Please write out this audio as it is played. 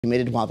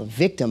committed while the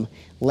victim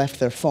left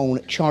their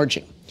phone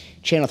charging.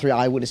 Channel 3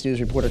 Eyewitness News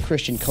reporter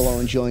Christian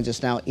Colon joins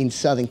us now in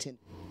Southington.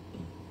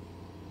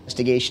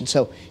 Investigation.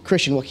 So,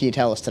 Christian, what can you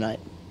tell us tonight?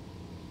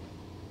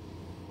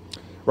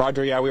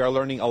 Roger, yeah, we are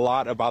learning a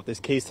lot about this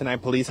case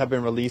tonight. Police have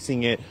been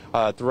releasing it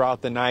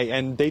throughout the night,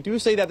 and they do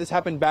say that this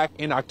happened back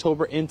in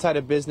October inside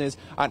a business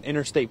on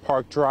Interstate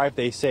Park Drive.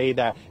 They say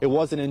that it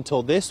wasn't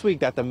until this week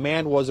that the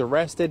man was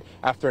arrested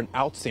after an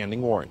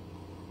outstanding warrant.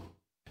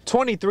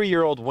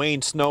 23-year-old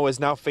Wayne Snow is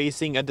now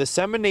facing a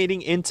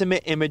disseminating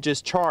intimate images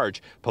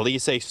charge.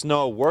 Police say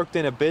Snow worked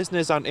in a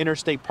business on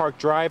Interstate Park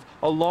Drive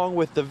along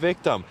with the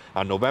victim.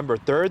 On November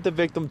 3rd, the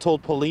victim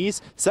told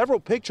police several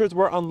pictures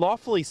were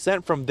unlawfully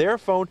sent from their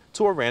phone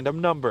to a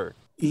random number.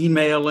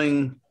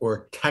 Emailing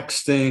or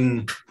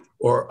texting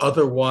or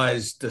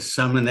otherwise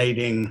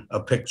disseminating a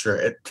picture.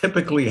 It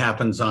typically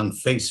happens on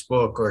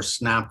Facebook or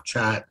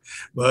Snapchat,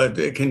 but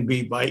it can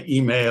be by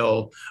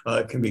email,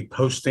 it can be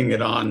posting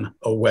it on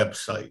a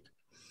website.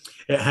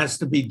 It has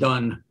to be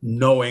done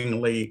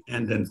knowingly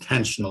and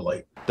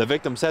intentionally. The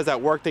victim says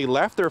at work they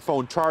left their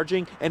phone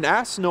charging and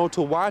asked Snow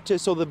to watch it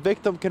so the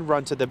victim can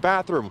run to the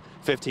bathroom.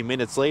 15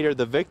 minutes later,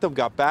 the victim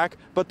got back,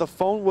 but the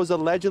phone was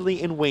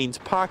allegedly in Wayne's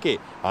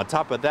pocket. On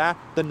top of that,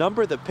 the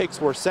number the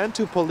pics were sent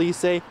to police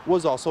say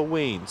was also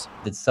Wayne's.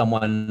 Did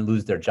someone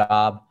lose their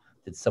job?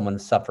 Did someone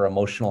suffer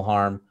emotional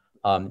harm?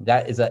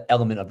 That is an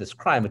element of this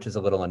crime, which is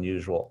a little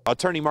unusual.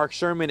 Attorney Mark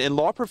Sherman and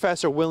law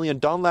professor William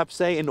Dunlap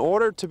say in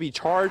order to be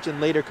charged and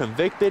later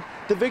convicted,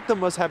 the victim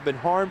must have been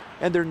harmed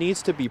and there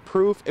needs to be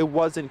proof it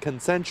wasn't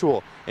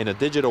consensual. In a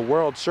digital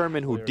world,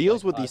 Sherman, who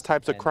deals with these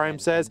types of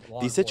crimes, says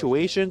these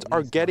situations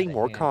are getting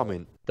more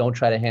common. Don't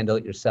try to handle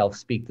it yourself.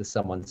 Speak to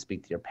someone,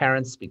 speak to your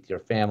parents, speak to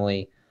your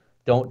family.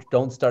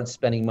 Don't start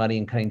spending money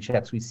and cutting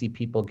checks. We see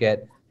people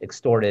get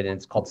extorted, and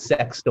it's called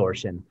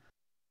sextortion.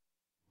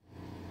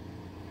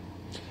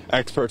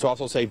 Experts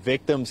also say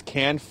victims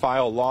can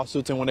file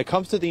lawsuits, and when it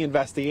comes to the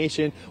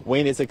investigation,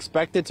 Wayne is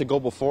expected to go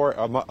before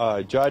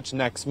a judge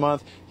next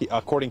month.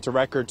 According to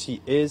records,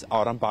 he is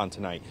out on bond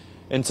tonight.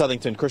 In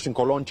Southington, Christian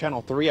Colon,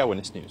 Channel 3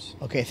 Eyewitness News.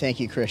 Okay, thank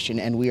you, Christian.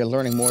 And we are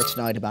learning more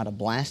tonight about a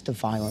blast of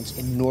violence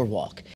in Norwalk.